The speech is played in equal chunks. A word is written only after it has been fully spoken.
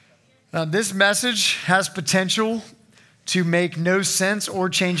This message has potential to make no sense or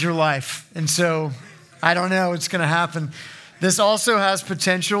change your life. And so I don't know what's going to happen. This also has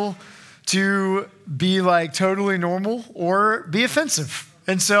potential to be like totally normal or be offensive.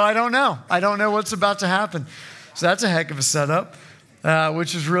 And so I don't know. I don't know what's about to happen. So that's a heck of a setup,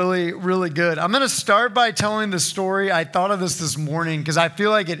 which is really, really good. I'm going to start by telling the story. I thought of this morning because I feel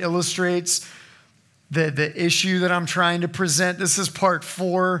like it illustrates the issue that I'm trying to present. This is part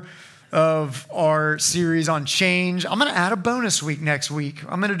 4 of our series on change. I'm going to add a bonus week next week.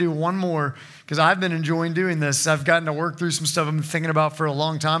 I'm going to do one more because I've been enjoying doing this. I've gotten to work through some stuff I've been thinking about for a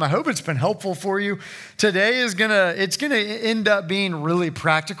long time. I hope it's been helpful for you. Today it's going to end up being really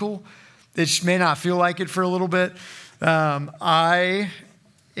practical. It may not feel like it for a little bit. If I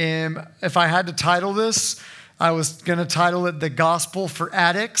had to title this, I was going to title it The Gospel for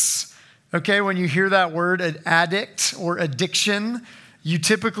Addicts. Okay, when you hear that word, an addict or addiction, you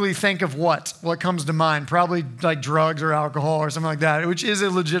typically think of what? What comes to mind? Probably like drugs or alcohol or something like that, which is a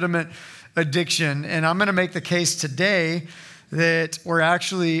legitimate addiction. And I'm going to make the case today that we're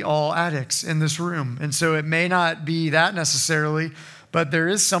actually all addicts in this room. And so it may not be that necessarily, but there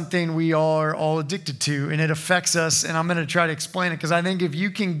is something we are all addicted to, and it affects us. And I'm going to try to explain it because I think if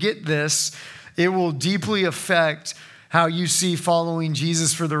you can get this, it will deeply affect how you see following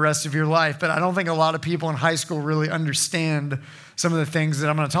Jesus for the rest of your life. But I don't think a lot of people in high school really understand some of the things that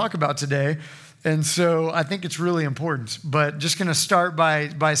I'm going to talk about today. And so I think it's really important. But just going to start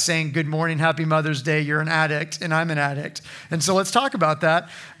by saying good morning, happy Mother's Day. You're an addict and I'm an addict. And so let's talk about that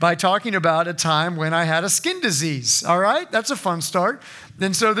by talking about a time when I had a skin disease. All right? That's a fun start.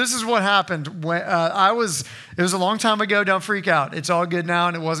 And so this is what happened. When, it was a long time ago. Don't freak out. It's all good now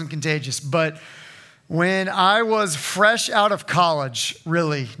and it wasn't contagious. But when I was fresh out of college,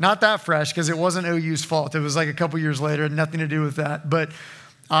 really, not that fresh because it wasn't OU's fault. It was like a couple years later, nothing to do with that. But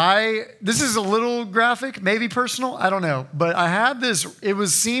this is a little graphic, maybe personal, I don't know. But I had this, it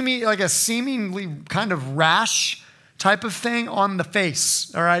was seemingly kind of rash type of thing on the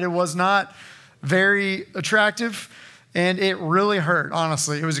face, all right? It was not very attractive and it really hurt,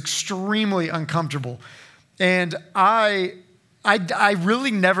 honestly. It was extremely uncomfortable. And I really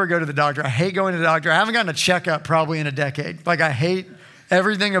never go to the doctor. I hate going to the doctor. I haven't gotten a checkup probably in a decade. Like I hate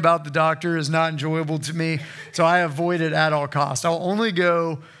everything about the doctor is not enjoyable to me. So I avoid it at all costs. I'll only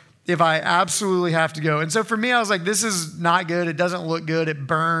go if I absolutely have to go. And so for me, I was like, this is not good. It doesn't look good. It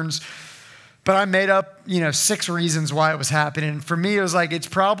burns. But I made up, 6 reasons why it was happening. For me, it was like, it's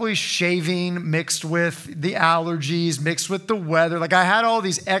probably shaving mixed with the allergies, mixed with the weather. Like I had all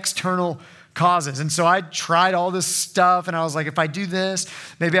these external causes. And so I tried all this stuff and I was like, if I do this,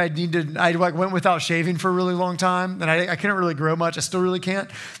 maybe I went without shaving for a really long time and I couldn't really grow much. I still really can't.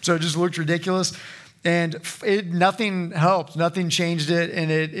 So it just looked ridiculous and nothing helped. Nothing changed it. And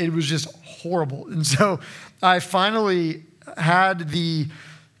it was just horrible. And so I finally had the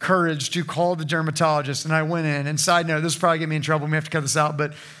courage to call the dermatologist and I went in. And side note, this will probably get me in trouble. We have to cut this out,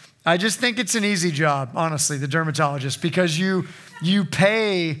 but I just think it's an easy job, honestly, the dermatologist, because you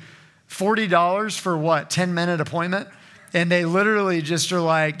pay $40 for 10-minute appointment. And they literally just are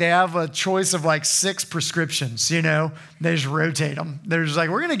like, they have a choice of 6 prescriptions, they just rotate them. They're just like,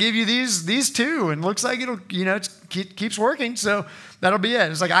 we're going to give you these 2. And looks like it'll, it keeps working. So that'll be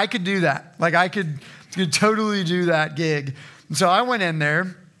it. It's like, I could do that. Like I could totally do that gig. And so I went in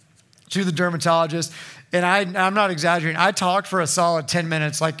there to the dermatologist and I'm not exaggerating. I talked for a solid 10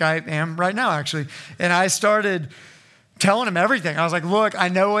 minutes like I am right now, actually. And I started telling him everything. I was like, look, I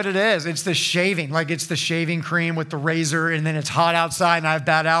know what it is. It's the shaving. It's the shaving cream with the razor and then it's hot outside and I have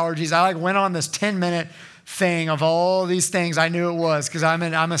bad allergies. I went on this 10-minute thing of all these things I knew it was because I'm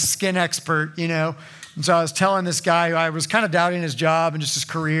a skin expert, And so I was telling this guy who I was kind of doubting his job and just his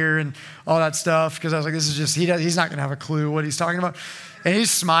career and all that stuff because I was like, this is just, he's not going to have a clue what he's talking about. And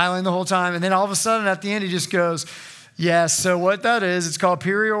he's smiling the whole time. And then all of a sudden at the end, he just goes, yes, so what that is, it's called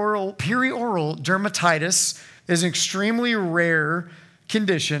perioral dermatitis. Is an extremely rare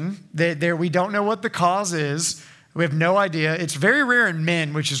condition that we don't know what the cause is. We have no idea. It's very rare in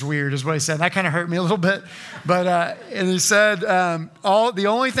men, which is weird, is what he said. That kind of hurt me a little bit. But and he said, the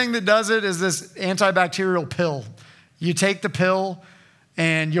only thing that does it is this antibacterial pill. You take the pill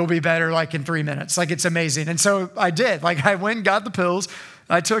and you'll be better in 3 minutes. It's amazing. And so I did. I went and got the pills.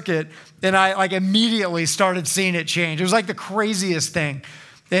 I took it and I immediately started seeing it change. It was the craziest thing.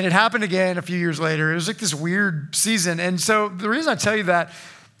 And it happened again a few years later. It was this weird season. And so the reason I tell you that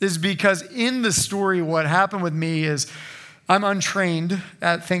is because in the story, what happened with me is I'm untrained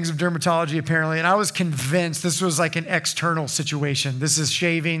at things of dermatology, apparently. And I was convinced this was an external situation. This is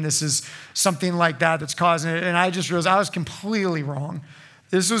shaving. This is something like that that's causing it. And I just realized I was completely wrong.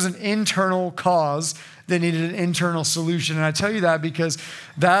 This was an internal cause that needed an internal solution. And I tell you that because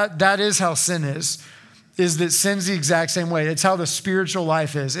that is how sin is that sin's the exact same way. It's how the spiritual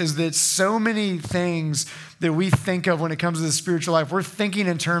life is that so many things that we think of when it comes to the spiritual life, we're thinking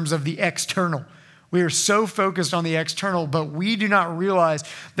in terms of the external. We are so focused on the external, but we do not realize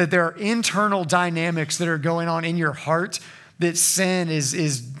that there are internal dynamics that are going on in your heart that sin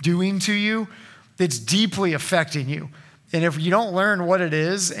is doing to you, that's deeply affecting you. And if you don't learn what it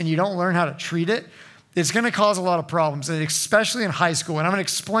is and you don't learn how to treat it, it's going to cause a lot of problems, and especially in high school. And I'm going to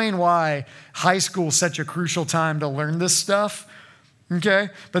explain why high school is such a crucial time to learn this stuff, okay?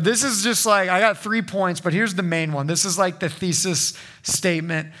 But this is just like, I got 3 points, but here's the main one. This is like the thesis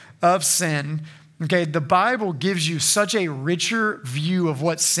statement of sin, okay? The Bible gives you such a richer view of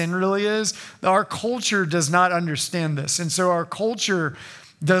what sin really is. Our culture does not understand this, and so our culture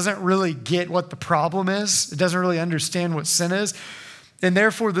doesn't really get what the problem is. It doesn't really understand what sin is. And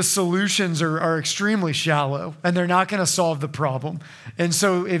therefore, the solutions are extremely shallow, and they're not going to solve the problem. And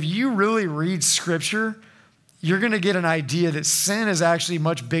so if you really read Scripture, you're going to get an idea that sin is actually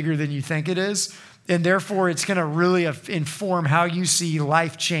much bigger than you think it is. And therefore, it's going to really inform how you see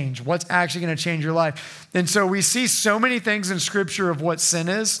life change, what's actually going to change your life. And so we see so many things in Scripture of what sin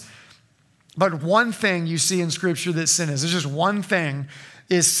is, but one thing you see in Scripture that sin is, there's just one thing,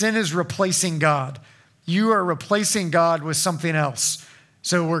 is sin is replacing God. You are replacing God with something else.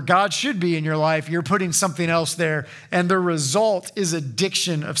 So where God should be in your life, you're putting something else there. And the result is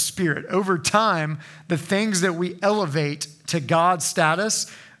addiction of spirit. Over time, the things that we elevate to God's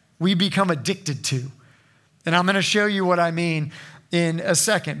status, we become addicted to. And I'm going to show you what I mean in a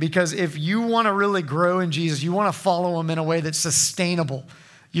second. Because if you want to really grow in Jesus, you want to follow him in a way that's sustainable,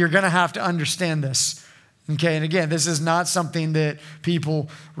 you're going to have to understand this. Okay, and again, this is not something that people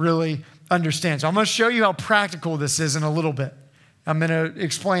really understand. So I'm going to show you how practical this is in a little bit. I'm going to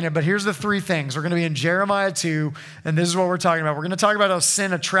explain it, but here's the 3 things. We're going to be in Jeremiah 2, and this is what we're talking about. We're going to talk about how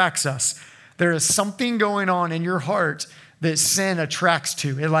sin attracts us. There is something going on in your heart that sin attracts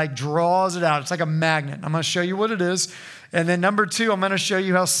to. It like draws it out. It's like a magnet. I'm going to show you what it is. And then number 2, I'm going to show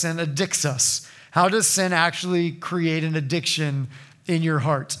you how sin addicts us. How does sin actually create an addiction in your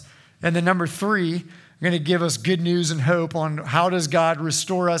heart? And then number 3, I'm going to give us good news and hope on how does God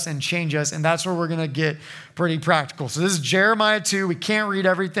restore us and change us. And that's where we're going to get pretty practical. So this is Jeremiah 2. We can't read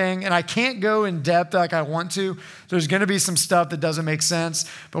everything, and I can't go in depth like I want to. There's going to be some stuff that doesn't make sense,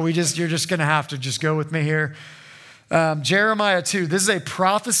 but you're just going to have to just go with me here. Jeremiah 2. This is a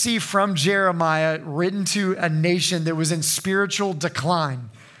prophecy from Jeremiah written to a nation that was in spiritual decline.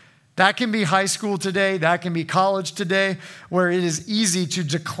 That can be high school today. That can be college today, where it is easy to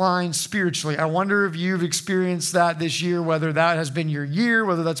decline spiritually. I wonder if you've experienced that this year, whether that has been your year,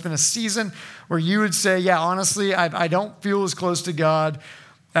 whether that's been a season where you would say, yeah, honestly, I don't feel as close to God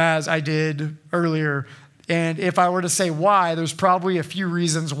as I did earlier. And if I were to say why, there's probably a few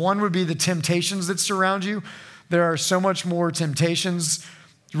reasons. One would be the temptations that surround you. There are so much more temptations,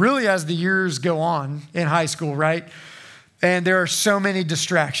 really, as the years go on in high school, right? And there are so many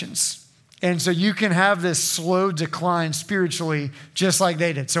distractions. And so you can have this slow decline spiritually, just like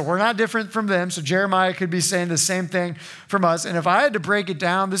they did. So we're not different from them. So Jeremiah could be saying the same thing from us. And if I had to break it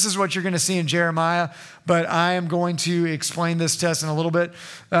down, this is what you're going to see in Jeremiah, but I am going to explain this to us in a little bit.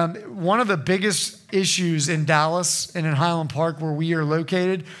 One of the biggest issues in Dallas and in Highland Park, where we are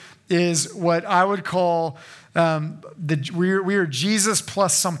located, is what I would call we are Jesus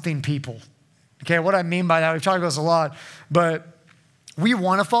plus something people. Okay, what I mean by that, we've talked about this a lot, but we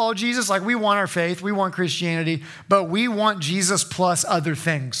want to follow Jesus. Like, we want our faith, we want Christianity, but we want Jesus plus other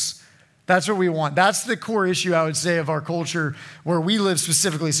things. That's what we want. That's the core issue, I would say, of our culture where we live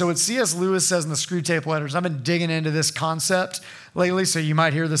specifically. So what C.S. Lewis says in the Screwtape Letters, I've been digging into this concept lately, so you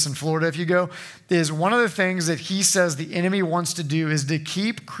might hear this in Florida if you go, is one of the things that he says the enemy wants to do is to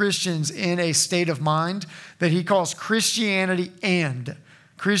keep Christians in a state of mind that he calls Christianity and.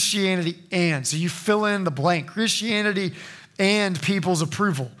 So you fill in the blank. Christianity and people's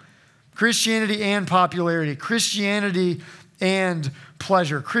approval. Christianity and popularity. Christianity and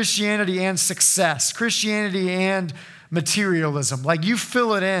pleasure. Christianity and success. Christianity and materialism. Like, you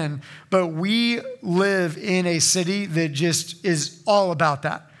fill it in, but we live in a city that just is all about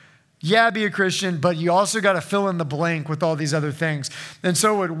that. Yeah, be a Christian, but you also got to fill in the blank with all these other things. And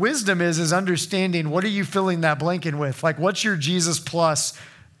so what wisdom is understanding, what are you filling that blank in with? Like, what's your Jesus plus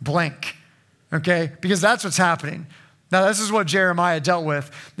blank? Okay? Because that's what's happening. Now, this is what Jeremiah dealt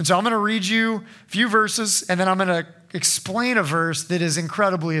with. And so I'm going to read you a few verses, and then I'm going to explain a verse that is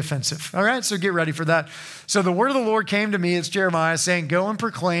incredibly offensive. All right? So get ready for that. So the word of the Lord came to me, it's Jeremiah, saying, go and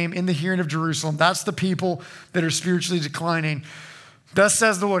proclaim in the hearing of Jerusalem. That's the people that are spiritually declining. Thus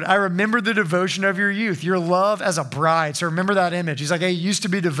says the Lord, I remember the devotion of your youth, your love as a bride. So remember that image. He's like, hey, you used to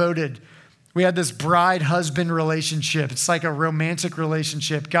be devoted. We had this bride-husband relationship. It's like a romantic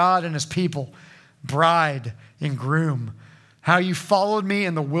relationship. God and his people, bride and groom. How you followed me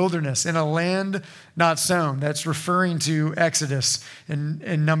in the wilderness, in a land not sown. That's referring to Exodus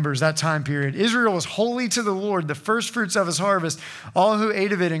and Numbers, that time period. Israel was holy to the Lord, the first fruits of his harvest. All who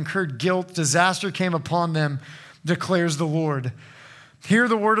ate of it incurred guilt. Disaster came upon them, declares the Lord. Hear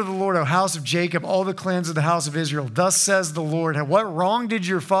the word of the Lord, O house of Jacob, all the clans of the house of Israel. Thus says the Lord, what wrong did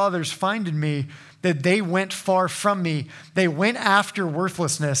your fathers find in me that they went far from me? They went after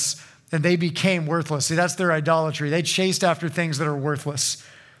worthlessness and they became worthless. See, that's their idolatry. They chased after things that are worthless.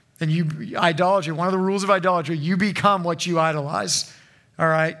 And idolatry, one of the rules of idolatry, you become what you idolize, all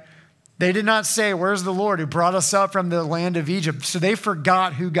right? They did not say, where's the Lord who brought us up from the land of Egypt? So they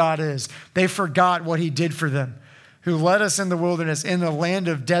forgot who God is. They forgot what he did for them, who led us in the wilderness, in a land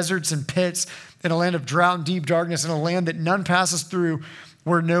of deserts and pits, in a land of drought and deep darkness, in a land that none passes through,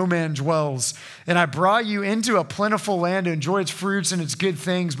 where no man dwells. And I brought you into a plentiful land to enjoy its fruits and its good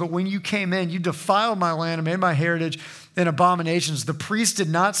things. But when you came in, you defiled my land and made my heritage an abominations. The priests did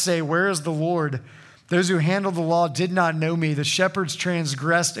not say, where is the Lord? Those who handled the law did not know me. The shepherds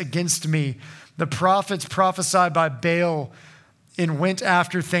transgressed against me. The prophets prophesied by Baal and went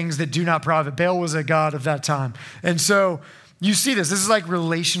after things that do not profit. Baal was a god of that time. And so you see this. This is like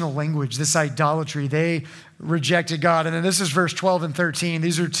relational language, this idolatry. They rejected God. And then this is verse 12 and 13.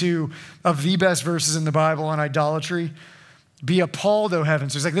 These are two of the best verses in the Bible on idolatry. Be appalled, O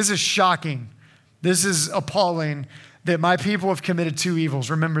heavens. So it's like, this is shocking. This is appalling that my people have committed two evils.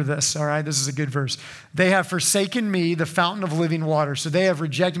 Remember this, all right? This is a good verse. They have forsaken me, the fountain of living water. So they have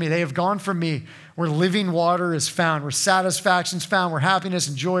rejected me. They have gone from me where living water is found, where satisfaction is found, where happiness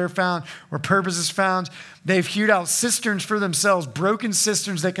and joy are found, where purpose is found. They've hewed out cisterns for themselves, broken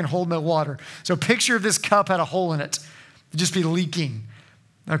cisterns that can hold no water. So picture if this cup had a hole in it. It'd just be leaking,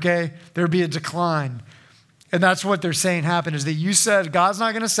 okay? There'd be a decline. And that's what they're saying happened, is that you said, God's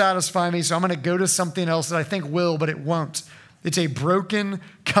not going to satisfy me, so I'm going to go to something else that I think will, but it won't. It's a broken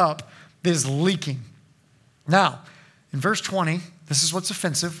cup that is leaking. Now, in verse 20, this is what's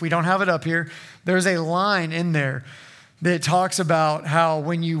offensive. We don't have it up here. There's a line in there that talks about how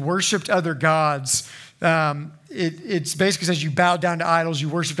when you worshiped other gods, it's basically says you bowed down to idols, you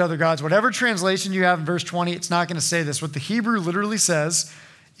worshiped other gods. Whatever translation you have in verse 20, it's not going to say this. What the Hebrew literally says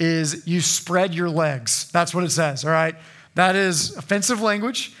is you spread your legs. That's what it says, all right? That is offensive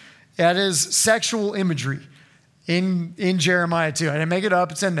language. That is sexual imagery in Jeremiah 2. I didn't make it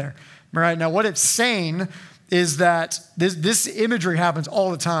up. It's in there, all right? Now, what it's saying is that this imagery happens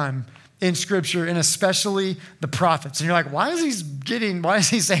all the time in Scripture, and especially the prophets. And you're like, why is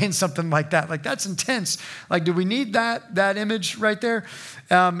he saying something like that? Like, that's intense. Like, do we need that image right there?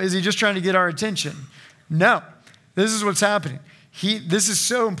 Is he just trying to get our attention? No. This is what's happening. This is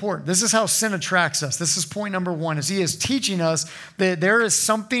so important. This is how sin attracts us. This is point number one, is he is teaching us that there is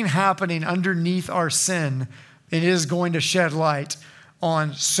something happening underneath our sin. It is going to shed light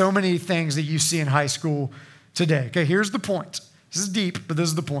on so many things that you see in high school today. Okay, here's the point. This is deep, but this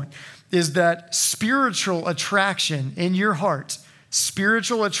is the point, is that spiritual attraction in your heart,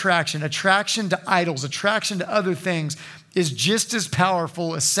 spiritual attraction to idols, attraction to other things is just as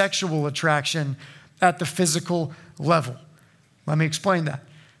powerful as sexual attraction at the physical level. Let me explain that.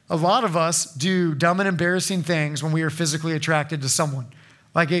 A lot of us do dumb and embarrassing things when we are physically attracted to someone.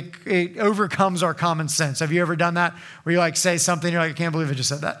 Like it overcomes our common sense. Have you ever done that? Where you like say something, you're like, I can't believe I just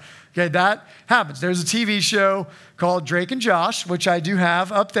said that. Okay, that happens. There's a TV show called Drake and Josh, which I do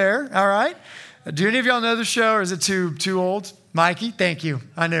have up there, all right? Do any of y'all know the show, or is it too old? Mikey, thank you.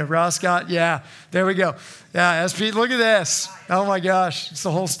 I knew. Ross Scott, yeah, there we go. Yeah, SP, look at this. Oh my gosh, it's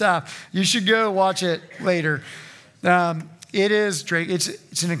the whole staff. You should go watch it later. It is, Drake,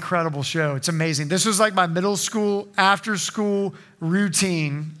 it's an incredible show. It's amazing. This was like my middle school, after school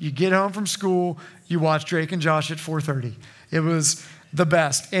routine. You get home from school, you watch Drake and Josh at 4:30. It was the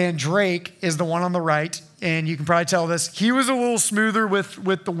best. And Drake is the one on the right, and you can probably tell this. He was a little smoother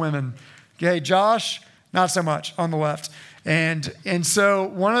with the women. Okay, Josh, not so much on the left. And so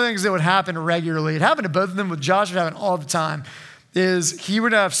one of the things that would happen regularly, it happened to both of them, with Josh, it happened all the time, is he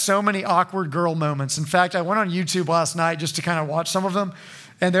would have so many awkward girl moments. In fact, I went on YouTube last night just to kind of watch some of them,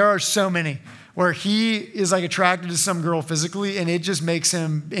 and there are so many where he is like attracted to some girl physically, and it just makes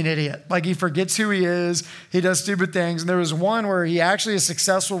him an idiot. Like he forgets who he is, he does stupid things. And there was one where he actually is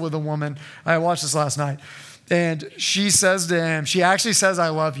successful with a woman. I watched this last night. And she says to him, she actually says, I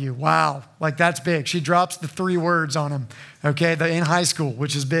love you. Wow, like that's big. She drops the 3 words on him, okay, in high school,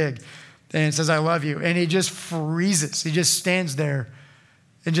 which is big. And says, I love you. And he just freezes. He just stands there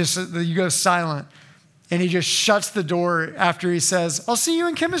And just you go silent. And he just shuts the door after he says, I'll see you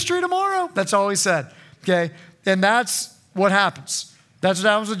in chemistry tomorrow. That's all he said, okay? And that's what happens. That's what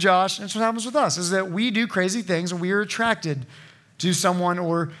happens with Josh. That's what happens with us, is that we do crazy things and we are attracted to someone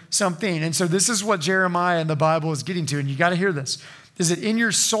or something. And so this is what Jeremiah in the Bible is getting to. And you got to hear this, is that in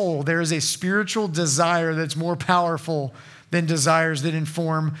your soul, there is a spiritual desire that's more powerful than desires that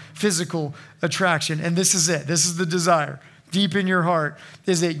inform physical attraction. And this is it. This is the desire deep in your heart,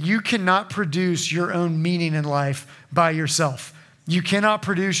 is that you cannot produce your own meaning in life by yourself. You cannot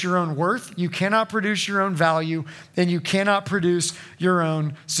produce your own worth. You cannot produce your own value, and you cannot produce your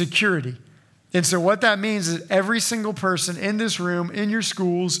own security. And so what that means is every single person in this room, in your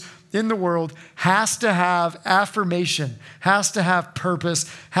schools, in the world, has to have affirmation, has to have purpose,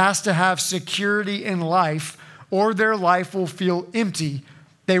 has to have security in life, or their life will feel empty.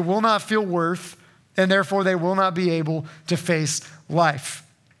 They will not feel worth, and therefore they will not be able to face life,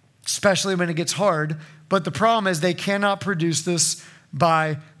 especially when it gets hard. But the problem is they cannot produce this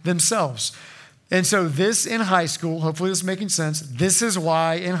by themselves. And so this in high school, hopefully this is making sense, this is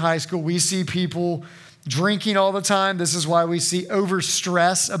why in high school we see people drinking all the time. This is why we see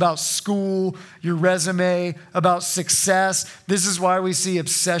overstress about school, your resume, about success. This is why we see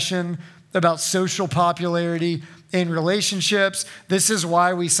obsession about social popularity in relationships. This is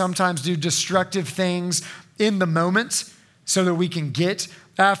why we sometimes do destructive things in the moment so that we can get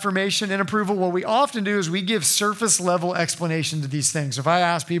affirmation and approval. What we often do is we give surface level explanation to these things. If I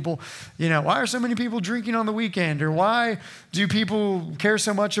ask people, why are so many people drinking on the weekend? Or why do people care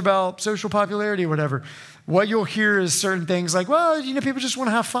so much about social popularity or whatever? What you'll hear is certain things like, people just want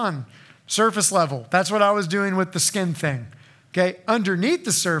to have fun. Surface level. That's what I was doing with the skin thing. Okay. Underneath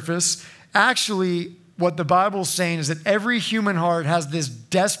the surface, actually, what the Bible's saying is that every human heart has this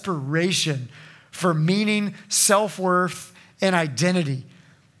desperation for meaning, self-worth, and identity.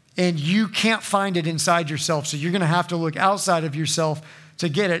 And you can't find it inside yourself. So you're going to have to look outside of yourself to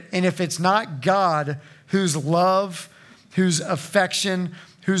get it. And if it's not God, whose love, whose affection,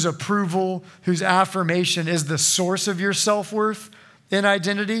 whose approval, whose affirmation is the source of your self-worth and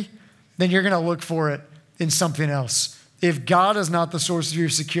identity, then you're going to look for it in something else. If God is not the source of your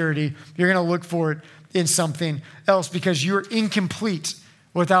security, you're going to look for it in something else, because you're incomplete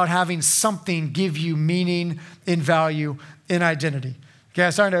without having something give you meaning and value and identity. Okay, I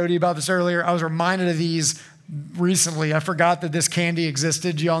was talking to Odie about this earlier. I was reminded of these recently. I forgot that this candy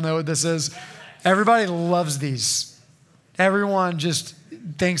existed. Do y'all know what this is? Everybody loves these. Everyone just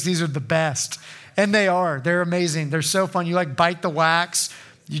thinks these are the best. And they are. They're amazing. They're so fun. You bite the wax,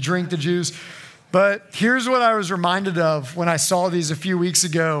 you drink the juice. But here's what I was reminded of when I saw these a few weeks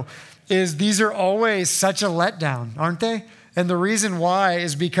ago, is these are always such a letdown, aren't they? And the reason why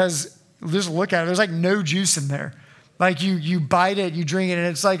is because, just look at it, there's no juice in there. You bite it, you drink it, and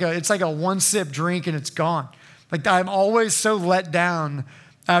it's like a one sip drink and it's gone. I'm always so let down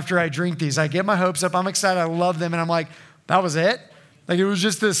after I drink these. I get my hopes up, I'm excited, I love them, and I'm like, that was it? It was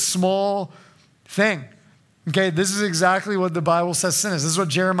just this small thing. Okay, this is exactly what the Bible says sin is. This is what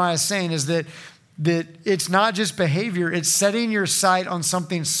Jeremiah is saying, is that it's not just behavior, it's setting your sight on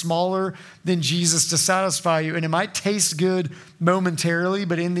something smaller than Jesus to satisfy you. And it might taste good momentarily,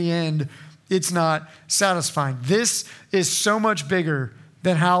 but in the end, it's not satisfying. This is so much bigger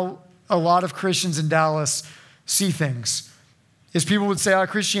than how a lot of Christians in Dallas see things. Is people would say,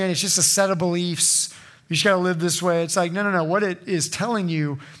 Christianity is just a set of beliefs. You just got to live this way. It's no. What it is telling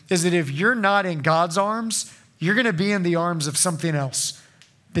you is that if you're not in God's arms, you're going to be in the arms of something else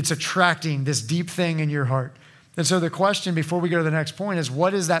that's attracting this deep thing in your heart. And so the question before we go to the next point is,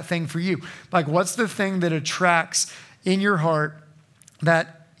 what is that thing for you? What's the thing that attracts in your heart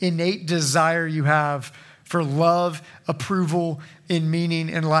that innate desire you have for love, approval, and meaning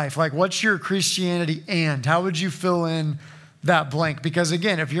in life? What's your Christianity and? How would you fill in that blank? Because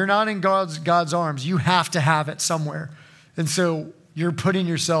again, if you're not in God's arms, you have to have it somewhere. And so you're putting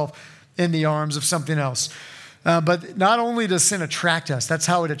yourself in the arms of something else. But not only does sin attract us, that's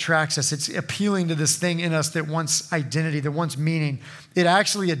how it attracts us. It's appealing to this thing in us that wants identity, that wants meaning. It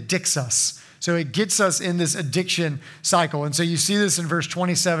actually addicts us. So it gets us in this addiction cycle. And so you see this in verse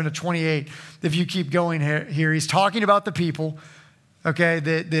 27 to 28. If you keep going here, he's talking about the people, okay,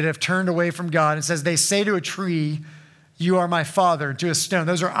 that have turned away from God. It says, they say to a tree, you are my father, to a stone.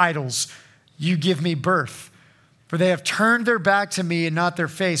 Those are idols. You give me birth. For they have turned their back to me and not their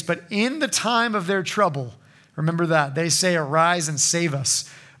face. But in the time of their trouble, remember that, they say, arise and save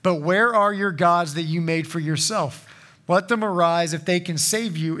us. But where are your gods that you made for yourself? Let them arise if they can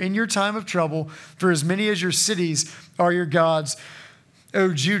save you in your time of trouble. For as many as your cities are your gods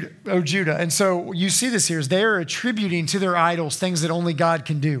O Judah. And so you see this here is they are attributing to their idols things that only God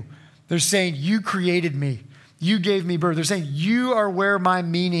can do. They're saying, you created me. You gave me birth. They're saying, you are where my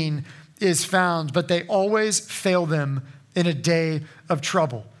meaning is found, but they always fail them in a day of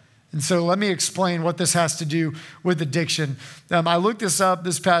trouble. And so let me explain what this has to do with addiction. I looked this up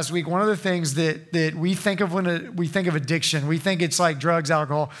this past week. One of the things that we think of when we think of addiction, we think it's like drugs,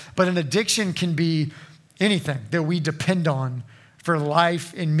 alcohol, but an addiction can be anything that we depend on for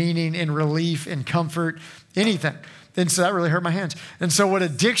life and meaning and relief and comfort, anything. And so that really hurt my hands. And so what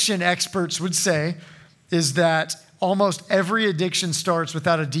addiction experts would say is that almost every addiction starts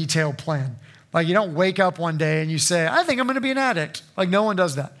without a detailed plan. Like you don't wake up one day and you say, I think I'm going to be an addict. Like no one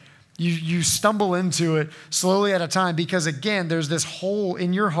does that. You stumble into it slowly at a time because, again, there's this hole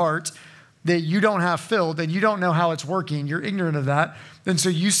in your heart that you don't have filled and you don't know how it's working. You're ignorant of that. And so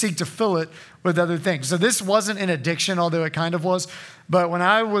you seek to fill it with other things. So this wasn't an addiction, although it kind of was. But when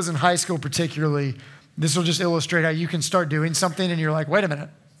I was in high school particularly, this will just illustrate how you can start doing something and you're like, wait a minute,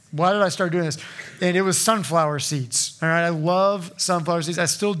 why did I start doing this? And it was sunflower seeds. All right, I love sunflower seeds. I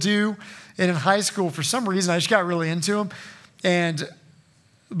still do. And in high school, for some reason, I just got really into them. And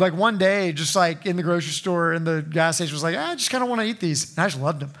like one day, just like in the grocery store and the gas station was like, I just kind of want to eat these. And I just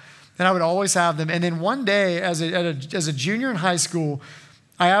loved them. And I would always have them. And then one day as a junior in high school,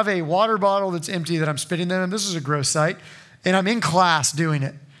 I have a water bottle that's empty that I'm spitting them in. This is a gross sight. And I'm in class doing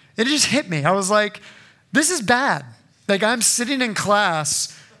it. It just hit me. I was like, this is bad. Like I'm sitting in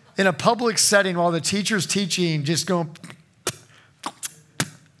class in a public setting while the teacher's teaching, just going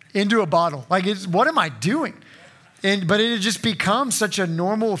into a bottle. Like, what am I doing? But it had just become such a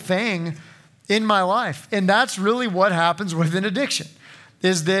normal thing in my life. And that's really what happens with an addiction,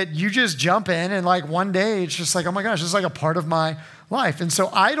 is that you just jump in and like one day it's just like, oh my gosh, it's like a part of my life. And so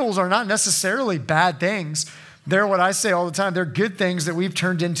idols are not necessarily bad things. They're what I say all the time. They're good things that we've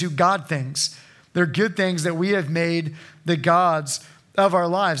turned into God things. They're good things that we have made the gods of our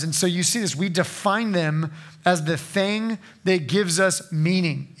lives. And so you see this, we define them as the thing that gives us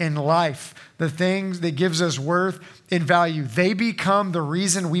meaning in life, the things that gives us worth and value. They become the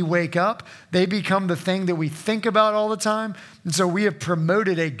reason we wake up. They become the thing that we think about all the time. And so we have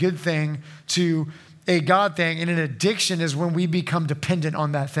promoted a good thing to a God thing. And an addiction is when we become dependent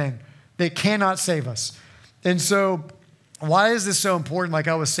on that thing that cannot save us. And so why is this so important, like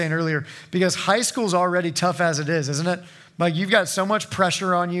I was saying earlier? Because high school is already tough as it is, isn't it? Like you've got so much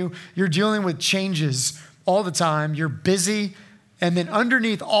pressure on you. You're dealing with changes all the time. You're busy. And then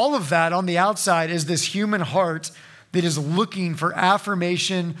underneath all of that on the outside is this human heart that is looking for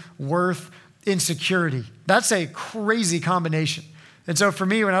affirmation, worth, insecurity. That's a crazy combination. And so for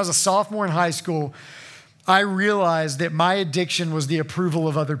me, when I was a sophomore in high school, I realized that my addiction was the approval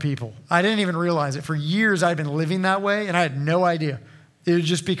of other people. I didn't even realize it. For years, I'd been living that way, and I had no idea. It had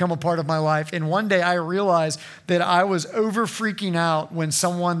just become a part of my life. And one day I realized that I was over freaking out when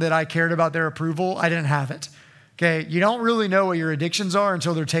someone that I cared about their approval, I didn't have it. Okay, you don't really know what your addictions are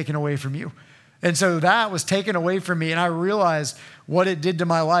until they're taken away from you. And so that was taken away from me, and I realized what it did to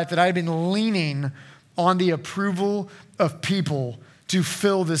my life, that I had been leaning on the approval of people to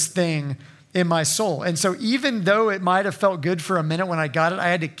fill this thing in my soul. And so even though it might have felt good for a minute when I got it, I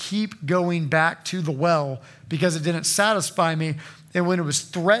had to keep going back to the well because it didn't satisfy me. And when it was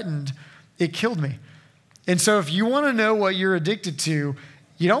threatened, it killed me. And so if you want to know what you're addicted to,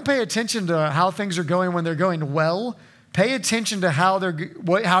 you don't pay attention to how things are going when they're going well. Pay attention to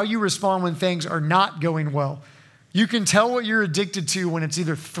how you respond when things are not going well. You can tell what you're addicted to when it's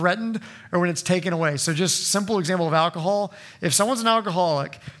either threatened or when it's taken away. So just simple example of alcohol. If someone's an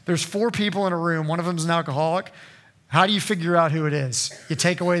alcoholic, there's 4 people in a room, one of them's an alcoholic. How do you figure out who it is? You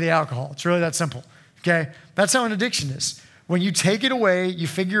take away the alcohol. It's really that simple, okay? That's how an addiction is. When you take it away, you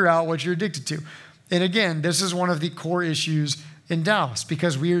figure out what you're addicted to. And again, this is one of the core issues in Dallas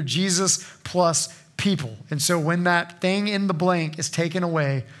because we are Jesus plus people. And so when that thing in the blank is taken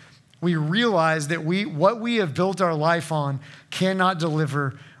away, we realize that what we have built our life on cannot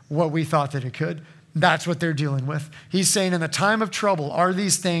deliver what we thought that it could. That's what they're dealing with. He's saying in the time of trouble, are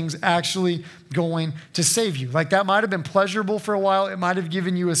these things actually going to save you? Like that might have been pleasurable for a while. It might have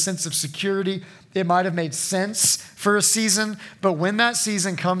given you a sense of security. It might have made sense for a season. But when that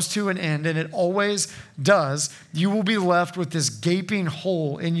season comes to an end, and it always does, you will be left with this gaping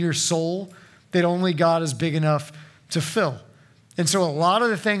hole in your soul that only God is big enough to fill. And so a lot of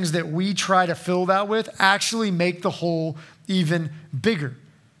the things that we try to fill that with actually make the hole even bigger.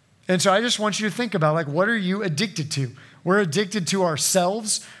 And so I just want you to think about, like, what are you addicted to? We're addicted to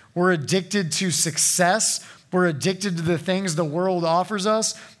ourselves. We're addicted to success. We're addicted to the things the world offers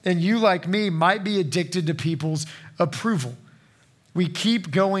us. And you, like me, might be addicted to people's approval. We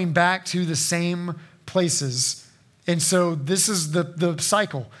keep going back to the same places. And so this is the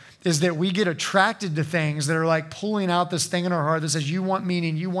cycle, is that we get attracted to things that are like pulling out this thing in our heart that says, you want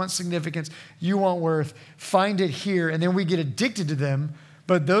meaning, you want significance, you want worth, find it here. And then we get addicted to them,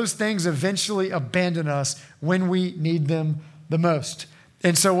 but those things eventually abandon us when we need them the most.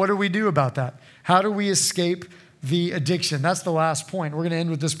 And so what do we do about that? How do we escape the addiction? That's the last point. We're going to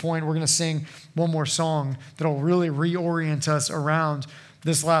end with this point. We're going to sing one more song that'll really reorient us around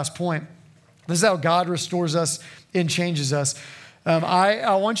this last point. This is how God restores us and changes us.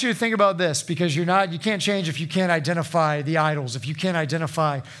 I want you to think about this, because you can't change if you can't identify the idols, if you can't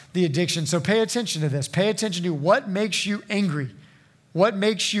identify the addiction. So pay attention to this. Pay attention to what makes you angry. What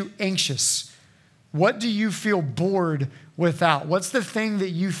makes you anxious? What do you feel bored without? What's the thing that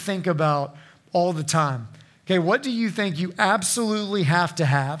you think about all the time? Okay, what do you think you absolutely have to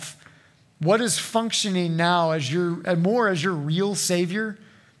have? What is functioning now as your real Savior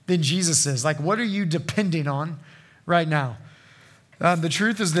than Jesus is? Like, what are you depending on right now? The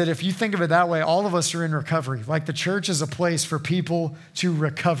truth is that if you think of it that way, all of us are in recovery. Like, the church is a place for people to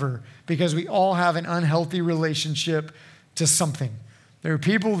recover, because we all have an unhealthy relationship to something. There are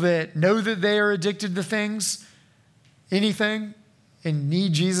people that know that they are addicted to things, anything, and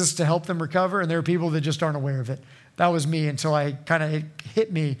need Jesus to help them recover. And there are people that just aren't aware of it. That was me until it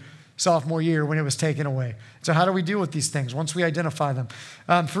hit me sophomore year when it was taken away. So how do we deal with these things once we identify them?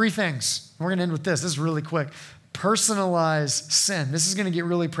 3 things. We're going to end with this. This is really quick. Personalize sin. This is going to get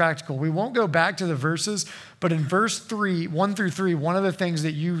really practical. We won't go back to the verses, but in verse 3, 1 through 3, one of the things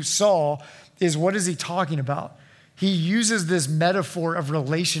that you saw is, what is he talking about? He uses this metaphor of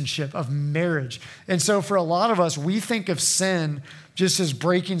relationship, of marriage. And so for a lot of us, we think of sin just as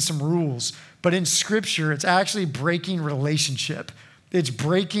breaking some rules. But in Scripture, it's actually breaking relationship. It's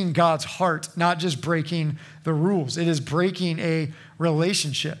breaking God's heart, not just breaking the rules. It is breaking a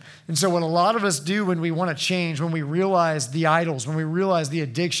relationship. And so what a lot of us do when we want to change, when we realize the idols, when we realize the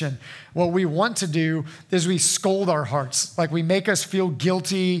addiction, what we want to do is we scold our hearts. Like, we make us feel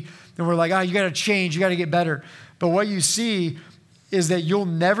guilty, and we're like, you got to change, you got to get better. But what you see is that you'll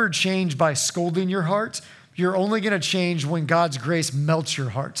never change by scolding your heart. You're only going to change when God's grace melts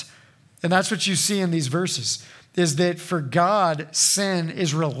your heart. And that's what you see in these verses, is that for God, sin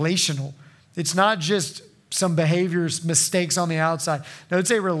is relational. It's not just some behaviors, mistakes on the outside. No,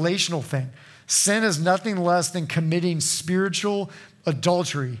 it's a relational thing. Sin is nothing less than committing spiritual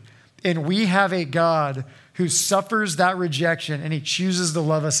adultery. And we have a God who suffers that rejection, and he chooses to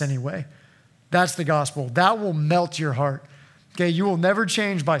love us anyway. That's the gospel. That will melt your heart. Okay, you will never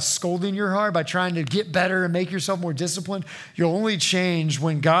change by scolding your heart, by trying to get better and make yourself more disciplined. You'll only change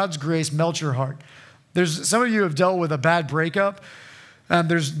when God's grace melts your heart. Some of you have dealt with a bad breakup.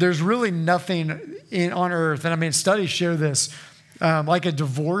 There's really nothing on earth, and I mean, studies show this, like a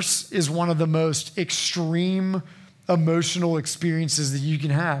divorce is one of the most extreme emotional experiences that you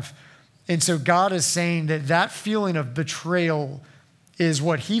can have. And so God is saying that feeling of betrayal is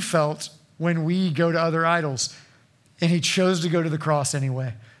what he felt when we go to other idols, and he chose to go to the cross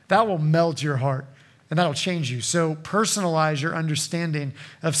anyway. That will melt your heart, and that'll change you. So personalize your understanding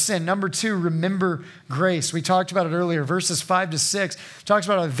of sin. Number 2, remember grace. We talked about it earlier. Verses 5-6 talks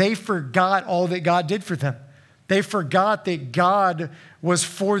about how they forgot all that God did for them. They forgot that God was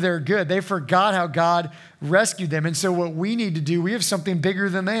for their good. They forgot how God rescued them. And so what we need to do, we have something bigger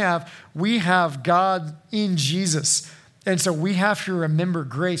than they have. We have God in Jesus. And so we have to remember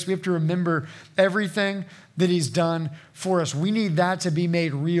grace. We have to remember everything that he's done for us. We need that to be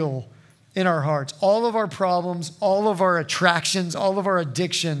made real in our hearts. All of our problems, all of our attractions, all of our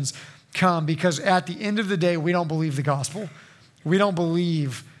addictions come because at the end of the day, we don't believe the gospel. We don't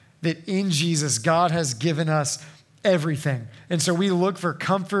believe that in Jesus, God has given us everything. And so we look for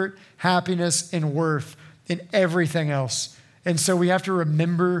comfort, happiness, and worth in everything else. And so we have to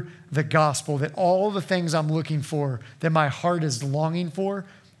remember the gospel, that all the things I'm looking for, that my heart is longing for,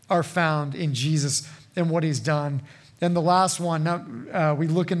 are found in Jesus and what he's done. And the last one, we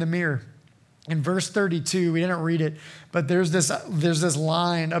look in the mirror. In verse 32, we didn't read it, but there's this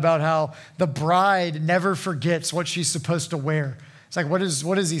line about how the bride never forgets what she's supposed to wear. It's like, what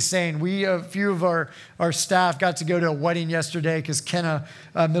is he saying? A few of our staff got to go to a wedding yesterday because Kenna,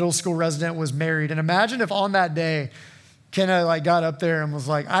 a middle school resident, was married. And imagine if on that day, Kenna got up there and was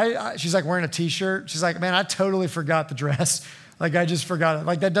like, she's wearing a t-shirt. She's like, man, I totally forgot the dress. I just forgot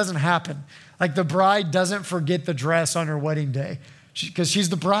it. That doesn't happen. The bride doesn't forget the dress on her wedding day because she's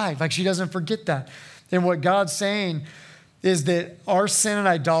the bride. She doesn't forget that. And what God's saying is that our sin and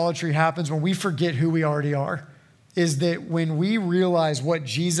idolatry happens when we forget who we already are. Is that when we realize what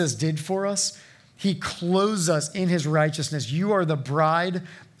Jesus did for us, He clothes us in his righteousness. You are the bride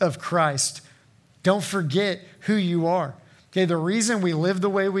of Christ. Don't forget who you are. Okay, the reason we live the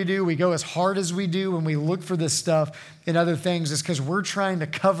way we do, we go as hard as we do, and we look for this stuff and other things is because we're trying to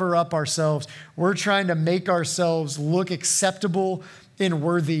cover up ourselves. We're trying to make ourselves look acceptable and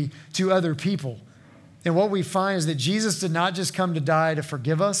worthy to other people. And what we find is that Jesus did not just come to die to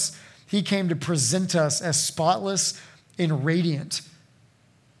forgive us. He came to present us as spotless and radiant.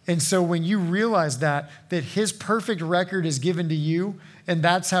 And so when you realize that his perfect record is given to you, and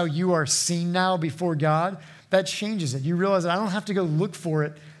that's how you are seen now before God, that changes it. You realize that I don't have to go look for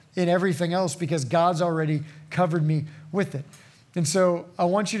it in everything else because God's already covered me with it. And so I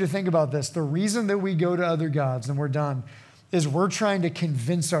want you to think about this. The reason that we go to other gods, and we're done, is we're trying to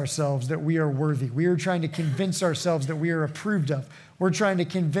convince ourselves that we are worthy. We are trying to convince ourselves that we are approved of. We're trying to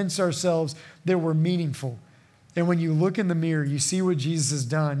convince ourselves that we're meaningful. And when you look in the mirror, you see what Jesus has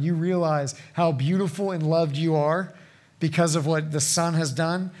done. You realize how beautiful and loved you are because of what the Son has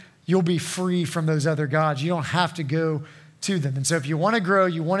done. You'll be free from those other gods. You don't have to go to them. And so if you want to grow,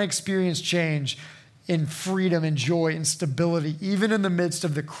 you want to experience change in freedom and joy and stability, even in the midst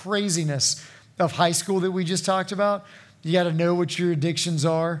of the craziness of high school that we just talked about, you got to know what your addictions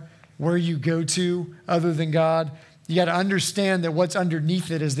are, where you go to other than God. You got to understand that what's underneath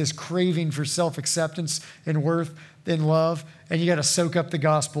it is this craving for self-acceptance and worth and love. And you got to soak up the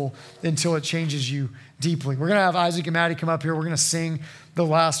gospel until it changes you deeply. We're going to have Isaac and Maddie come up here. We're going to sing the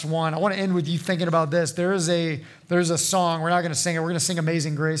last one. I want to end with you thinking about this. There's a song. We're not going to sing it. We're going to sing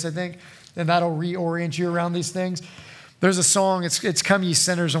Amazing Grace, I think. And that'll reorient you around these things. There's a song, it's Come Ye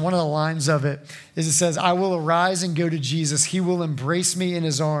Sinners, and one of the lines of it is it says, I will arise and go to Jesus. He will embrace me in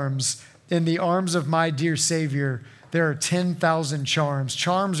his arms. In the arms of my dear Savior, there are 10,000 charms.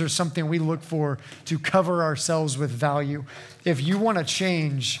 Charms are something we look for to cover ourselves with value. If you want to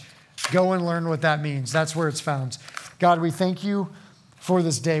change, go and learn what that means. That's where it's found. God, we thank you for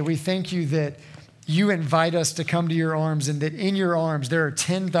this day. We thank you that you invite us to come to your arms and that in your arms there are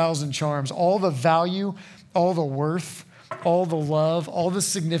 10,000 charms. All the value, all the worth, all the love, all the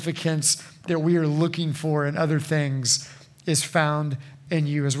significance that we are looking for in other things is found in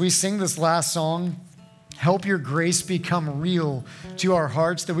you. As we sing this last song, help your grace become real to our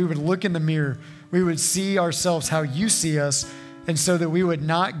hearts, that we would look in the mirror, we would see ourselves how you see us, and so that we would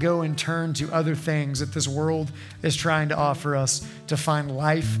not go and turn to other things that this world is trying to offer us to find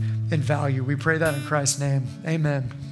life and value. We pray that in Christ's name. Amen.